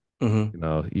 Hmm.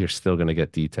 you're still going to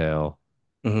get detail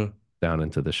Hmm. down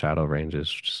into the shadow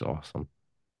ranges, which is awesome.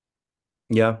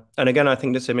 Yeah. And again, I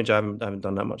think this image I haven't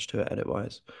done that much to it edit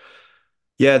wise.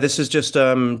 Yeah, this is just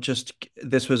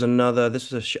this was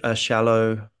a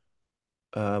shallow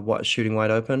what shooting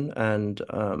wide open and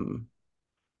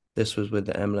this was with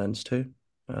the M lens too.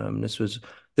 This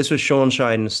was Sean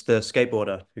Shines, the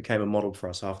skateboarder who came and modeled for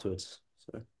us afterwards.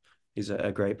 So he's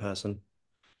a great person,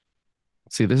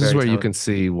 See, this is very where you can talented.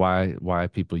 see why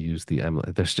people use the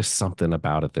emblem. There's just something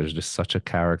about it. There's just such a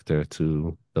character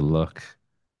to the look.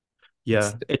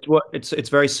 It's Yeah,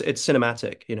 it's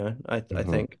cinematic, I mhm.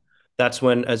 think that's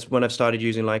when I've started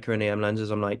using Leica and EM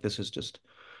lenses, I'm like, this is just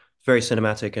very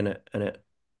cinematic and it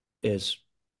is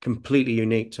completely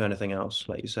unique to anything else,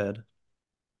 like you said.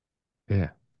 Yeah,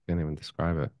 can't even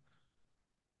describe it.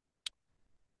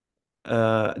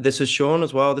 This is Sean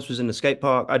as well. This was in the skate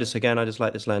park. I just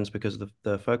like this lens because of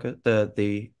the focus,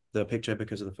 the picture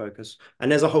because of the focus.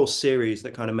 And there's a whole series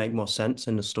that kind of make more sense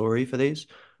in the story for these,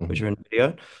 which Mhm. are in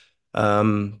video.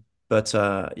 But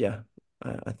yeah,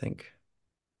 I think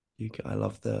I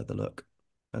love the look.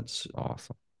 That's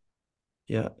Awesome.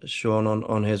 yeah, Sean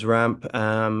on his ramp.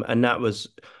 And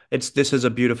this is a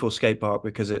beautiful skate park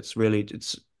because it's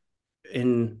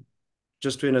in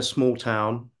just in a small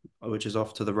town, which is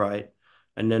off to the right.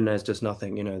 And then there's just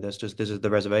nothing, this is the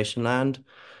reservation land,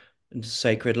 and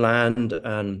sacred land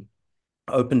and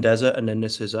open desert. And then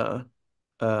this is uh,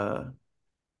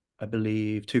 I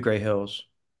believe Two Grey Hills,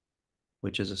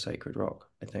 which is a sacred rock,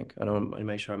 I think. I don't want to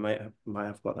make sure I might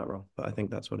have got that wrong, but I think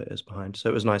that's what it is behind. So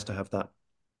it was nice to have that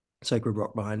sacred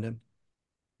rock behind him.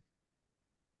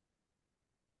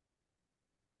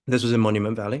 This was in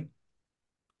Monument Valley.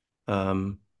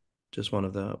 Um, just one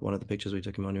of the pictures we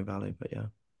took in Monument Valley. But yeah,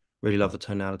 really love the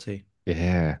tonality.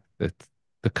 Yeah,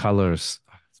 the colors,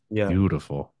 it's Yeah.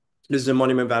 beautiful. This is in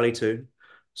Monument Valley too.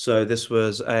 So this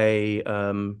was a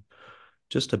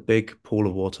just a big pool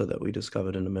of water that we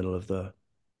discovered in the middle of the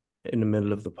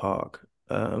park.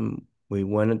 We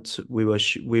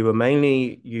were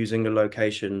mainly using a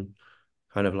location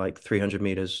kind of like 300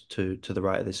 meters to the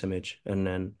right of this image, and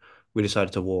then we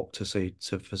decided to walk for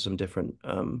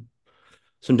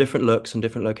some different looks and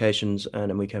different locations, and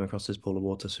then we came across this pool of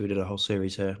water. So we did a whole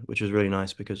series here, which was really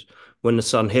nice because when the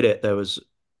sun hit it, there was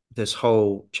this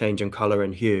whole change in color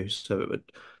and hue.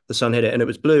 The sun hit it and it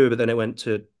was blue, but then it went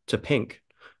to pink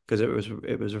because it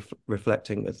was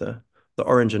reflecting with the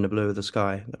orange and the blue of the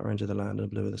sky, the orange of the land and the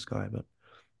blue of the sky. But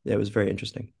yeah, it was very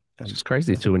interesting. It's And just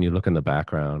crazy too when you look in the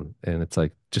background and it's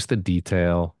like just the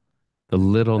detail, the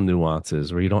little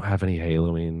nuances where you don't have any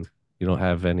haloing, you don't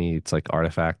have any, it's like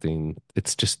artifacting.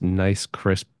 It's just nice,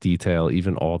 crisp detail,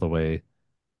 even all the way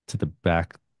to the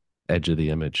back edge of the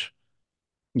image.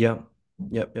 yeah,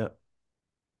 yep, yeah,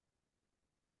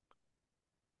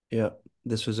 yeah.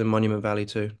 This was in Monument Valley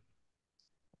too.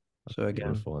 So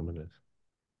again, Beautiful images.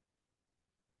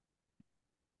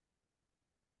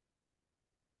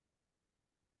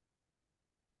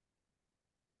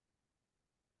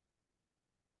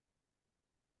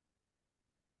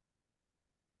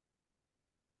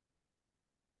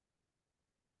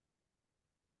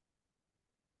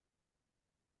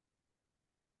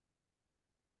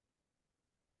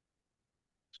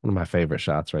 It's one of my favorite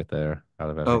shots right there out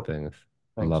of oh, everything.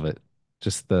 I thanks. love it.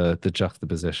 Just the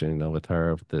juxtaposition, with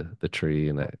her, with the tree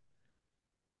and that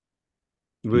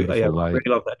Yeah, beautiful I light. really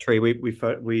love that tree.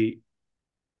 We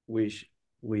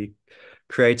we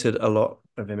created a lot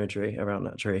of imagery around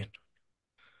that tree. It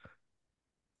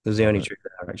was the Love only it. tree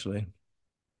there, actually.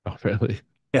 Oh, really?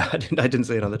 Yeah, I didn't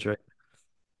see another tree.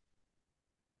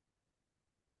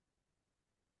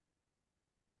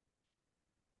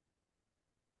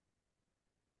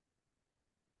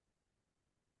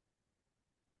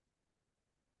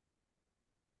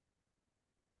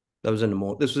 That was in the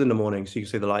morning. This was in the morning, so you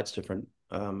can see the lights different.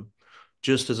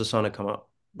 Just as the sun had come up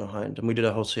behind, and we did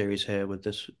a whole series here with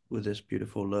this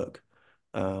beautiful look,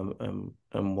 and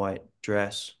white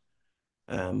dress,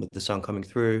 with the sun coming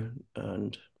through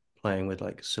and playing with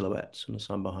like silhouettes and the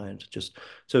sun behind. Just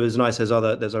so it was nice. I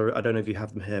don't know if you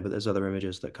have them here, but there's other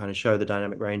images that kind of show the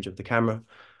dynamic range of the camera.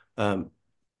 Um,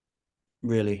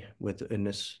 really, with in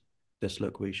this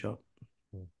look we shot.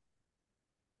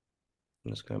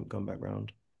 Let's go back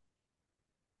round.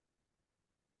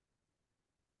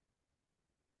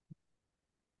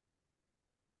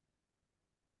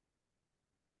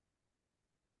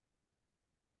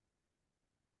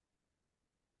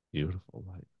 Beautiful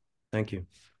light. Thank you.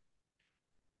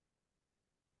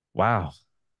 Wow.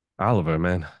 Oliver,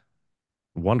 man.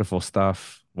 Wonderful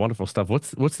stuff. Wonderful stuff.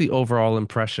 What's the overall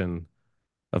impression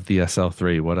of the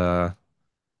SL3? What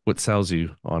sells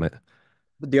you on it?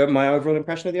 My overall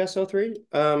impression of the SL3,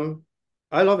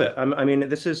 I love it. I mean,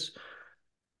 this is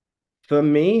for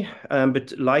me, but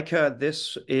Leica,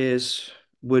 this is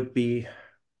would be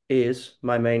is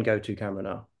my main go-to camera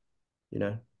now. You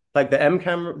know, like the M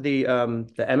camera, the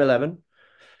M11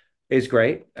 is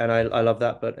great, and I love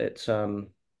that, but it's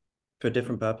for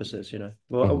different purposes. You know,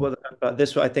 Mhm. but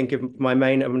this I think if my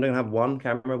main, I'm going to have one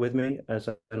camera with me as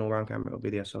an all-round camera. It'll be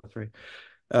the SL3.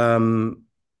 Um,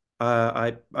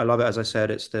 I love it. As I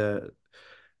said, it's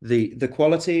the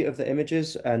quality of the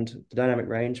images and the dynamic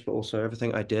range, but also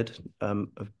everything I did, of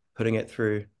putting it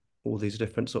through all these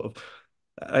different sort of.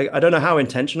 I don't know how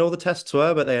intentional the tests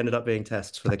were, but they ended up being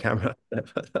tests for the camera.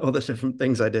 All the different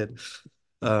things I did,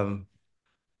 um,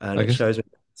 and I it guess shows me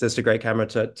it's just a great camera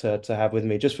to have with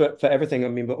me, just for everything. I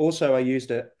mean, but also I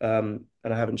used it, and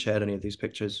I haven't shared any of these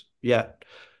pictures yet,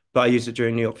 but I used it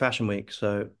during New York Fashion Week,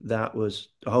 so that was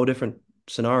a whole different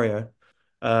scenario.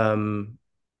 Um,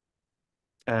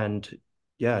 and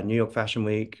yeah, New York Fashion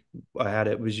Week, I had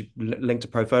it was linked to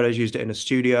Pro Photos, used it in a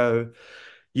studio,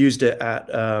 used it at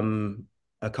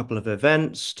a couple of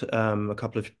events, a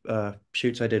couple of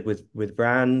shoots I did with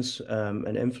brands, and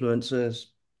influencers,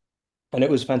 and it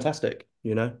was fantastic,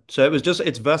 you know. So it was just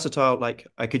it's versatile. Like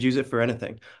I could use it for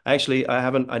anything. Actually, I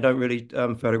don't really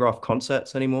photograph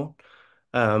concerts anymore,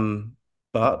 um,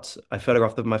 but I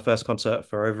photographed my first concert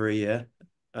for over a year.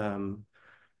 Um,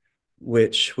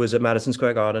 which was at Madison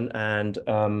Square Garden, and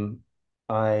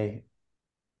I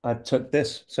I took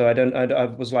this. So I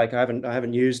was like I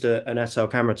haven't used an SL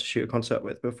camera to shoot a concert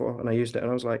with before, and I used it,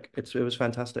 and I was like it was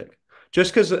fantastic.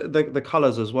 Just because the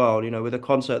colors as well, you know, with a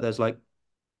concert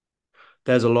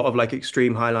there's a lot of like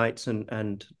extreme highlights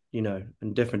and you know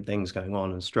and different things going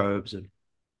on and strobes and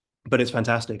but it's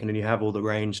fantastic, and then you have all the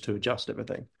range to adjust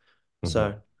everything.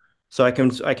 mhm, So I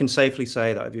can safely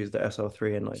say that I've used the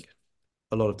SL3 in like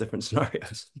a lot of different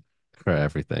scenarios. for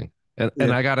everything. And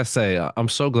Yeah. I gotta say, I'm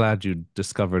so glad you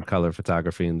discovered color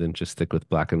photography and didn't just stick with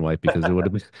black and white because it would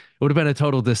have been a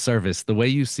total disservice. The way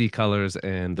you see colors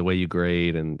and the way you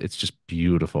grade, and it's just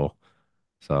beautiful.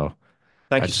 So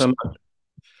Thank I you so just much.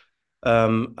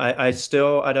 I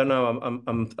still I don't know.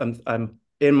 I'm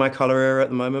in my color era at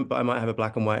the moment, but I might have a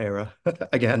black and white era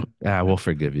again. we'll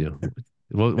forgive you.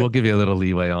 We'll give you a little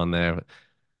leeway on there.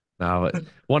 Now, I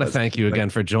want to That's thank you like, again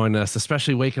for joining us,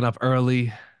 especially waking up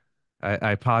early.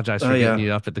 I apologize oh for getting yeah.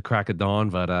 you up at the crack of dawn,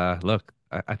 but look,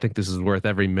 I think this is worth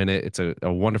every minute. It's a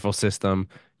wonderful system.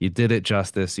 You did it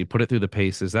justice. You put it through the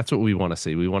paces. That's what we want to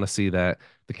see. We want to see that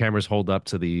the cameras hold up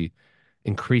to the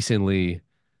increasingly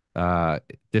uh,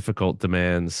 difficult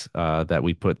demands that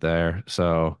we put there.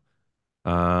 So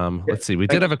Yeah. let's see. We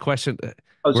did Thank have you. a question.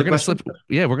 Oh, it's We're a gonna question. slip.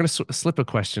 Yeah, we're gonna slip a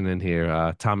question in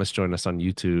here. Thomas joined us on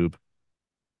YouTube.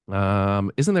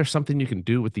 Isn't there something you can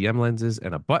do with the M lenses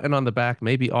and a button on the back,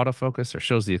 maybe autofocus or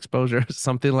shows the exposure,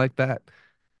 something like that?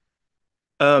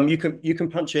 You can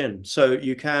punch in. So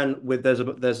you can with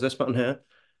there's this button here.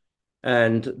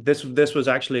 And this was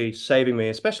actually saving me,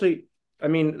 especially, I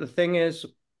mean, the thing is,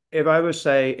 if I was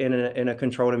say in a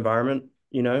controlled environment,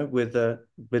 with the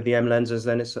M lenses,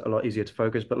 then it's a lot easier to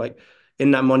focus. But like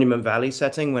in that Monument Valley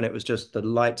setting, when it was just the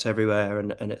lights everywhere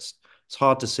and it's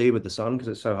hard to see with the sun because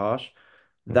it's so harsh,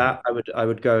 Mhm. that I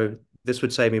would go, this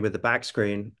would save me with the back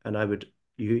screen, and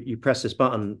you press this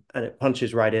button and it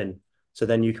punches right in. So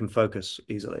then you can focus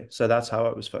easily. So that's how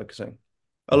I was focusing.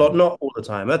 A lot, Mhm. not all the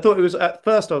time. I thought it was at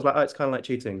first I was like, oh, it's kind of like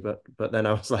cheating, but then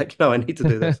I was like, no, I need to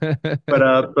do this.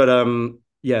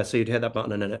 Yeah, so you'd hit that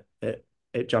button and then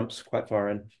it jumps quite far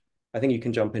in. I think you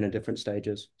can jump in different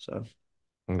stages. So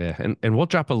Yeah, and we'll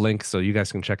drop a link so you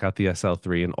guys can check out the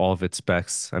SL3 and all of its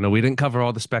specs. I know we didn't cover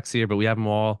all the specs here, but we have them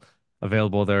all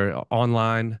available there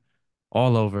online,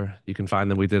 all over. You can find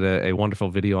them. We did a wonderful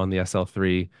video on the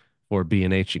SL3 for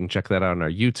B&H. You can check that out on our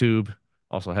YouTube.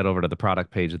 Also head over to the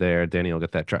product page there. Danny will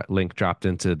get that link dropped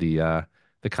into the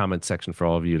comment section for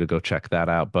all of you to go check that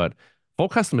out. But full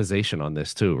customization on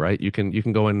this too, right? You can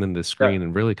go in the yeah, screen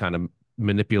and really kind of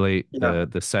manipulate yeah.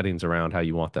 the settings around how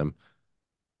you want them.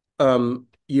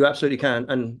 You absolutely can.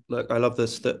 And look, I love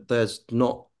this that there's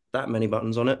not that many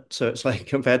buttons on it. So it's like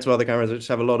compared to other cameras that just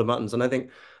have a lot of buttons. And I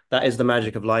think that is the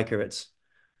magic of Leica. It's,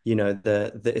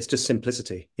 it's just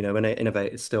simplicity. When they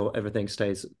innovate, it's still everything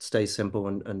stays simple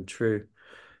and true.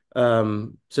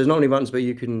 So there's not only buttons, but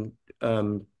you can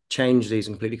change these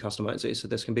and completely customize these. So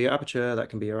this can be your aperture, that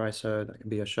can be your ISO, that can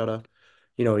be your shutter.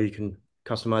 You can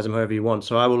customize them however you want.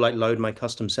 So I will like load my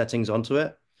custom settings onto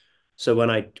it. So when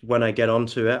I get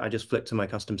onto it, I just flick to my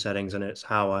custom settings, and it's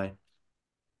how I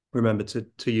remember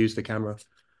to use the camera.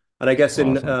 And I guess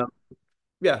in Awesome.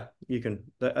 yeah, they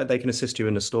can assist you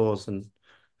in the stores and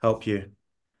help you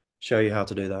show you how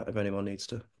to do that if anyone needs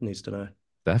to know.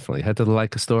 Definitely. Head to the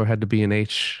Leica store, head to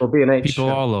B&H. Well, B&H, People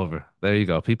all over. There you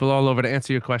go. People all over to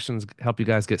answer your questions, help you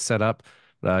guys get set up.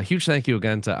 Huge thank you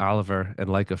again to Oliver and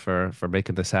Leica for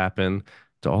making this happen.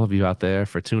 To all of you out there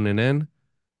for tuning in.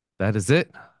 That is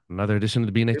it. Another edition of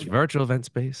the B&H Virtual Event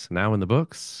Space now in the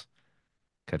books.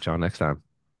 Catch y'all next time.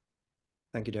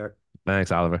 thank you, Derek. Thanks,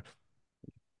 Oliver.